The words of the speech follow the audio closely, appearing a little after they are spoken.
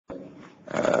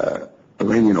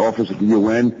Iranian office at the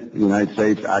UN, the United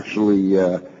States actually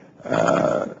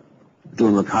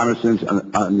doing reconnaissance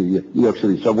on the New York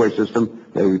City subway system.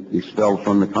 They were expelled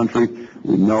from the country.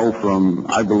 We know from,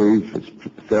 I believe, it's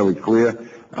fairly clear,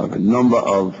 of a number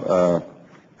of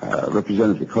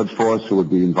representatives of the Quds Force who would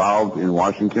be involved in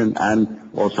Washington and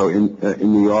also in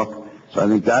New York. So I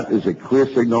think that is a clear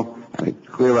signal and a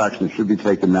clear action that should be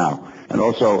taken now. And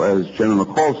also, as General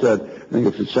McCall said, I think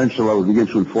it's essential that we begin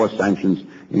to enforce sanctions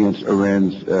against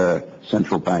Iran's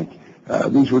central bank.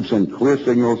 These would send clear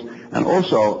signals, and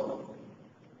also,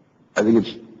 I think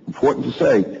it's important to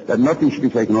say that nothing should be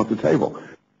taken off the table.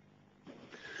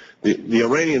 The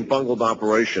Iranian bungled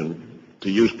operation to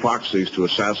use proxies to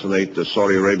assassinate the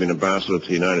Saudi Arabian ambassador to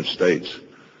the United States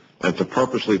and to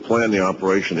purposely plan the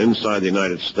operation inside the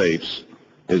United States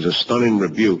is a stunning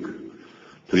rebuke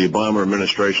to the Obama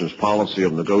administration's policy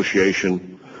of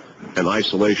negotiation and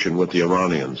isolation with the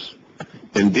Iranians.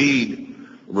 Indeed,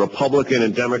 Republican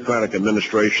and Democratic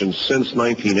administrations since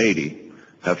 1980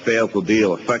 have failed to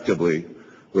deal effectively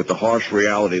with the harsh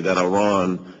reality that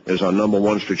Iran is our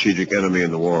 #1 strategic enemy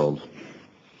in the world.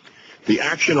 The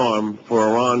action arm for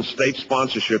Iran's state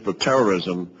sponsorship of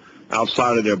terrorism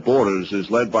outside of their borders is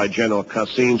led by General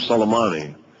Qasem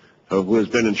Soleimani, who has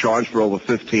been in charge for over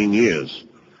 15 years.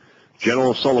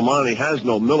 General Soleimani has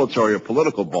no military or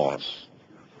political boss.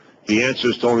 He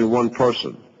answers to only one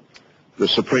person, the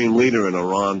supreme leader in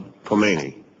Iran,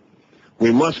 Khomeini.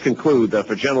 We must conclude that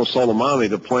for General Soleimani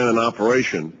to plan an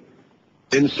operation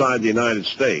inside the United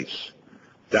States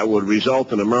that would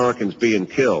result in Americans being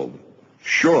killed,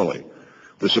 surely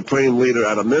the supreme leader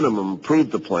at a minimum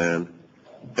approved the plan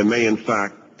and may in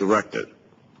fact direct it.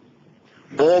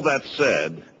 All that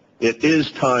said, it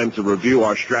is time to review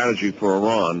our strategy for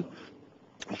Iran.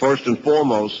 First and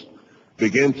foremost,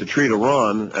 begin to treat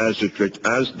Iran as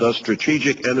the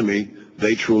strategic enemy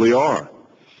they truly are,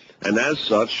 and as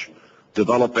such,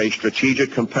 develop a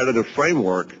strategic competitive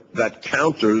framework that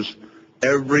counters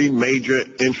every major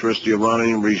interest the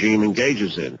Iranian regime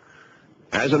engages in.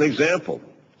 As an example,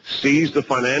 seize the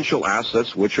financial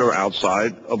assets which are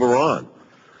outside of Iran,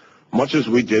 much as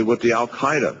we did with the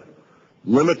Al-Qaeda.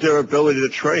 Limit their ability to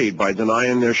trade by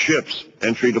denying their ships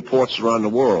entry to ports around the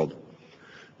world.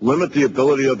 Limit the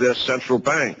ability of their central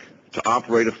bank to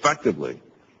operate effectively.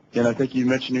 And I think you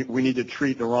mentioned we need to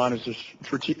treat Iran as a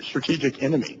strategic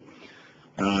enemy.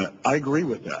 I agree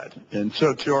with that. And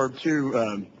so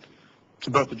to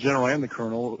both the general and the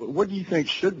colonel, what do you think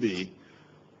should be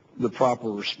the proper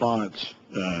response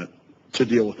to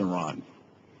deal with Iran?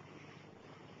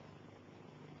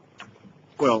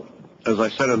 Well, as I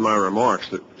said in my remarks,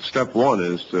 that step one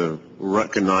is to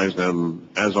recognize them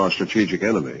as our strategic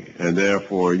enemy and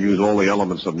therefore use all the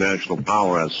elements of national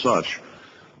power as such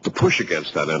to push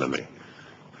against that enemy.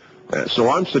 So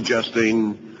I'm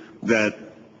suggesting that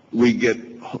we get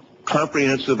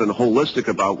comprehensive and holistic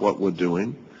about what we're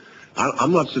doing.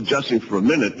 I'm not suggesting for a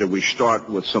minute that we start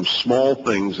with some small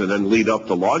things and then lead up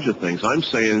to larger things. I'm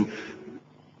saying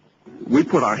we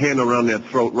put our hand around their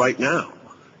throat right now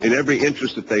in every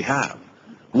interest that they have.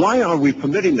 Why are we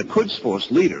permitting the Quds Force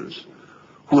leaders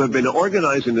who have been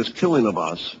organizing this killing of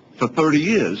us for 30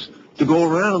 years to go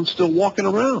around still walking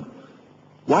around?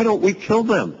 Why don't we kill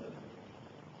them?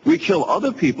 We kill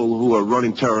other people who are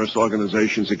running terrorist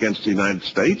organizations against the United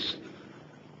States.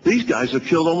 These guys have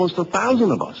killed almost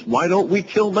 1,000 of us. Why don't we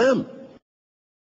kill them?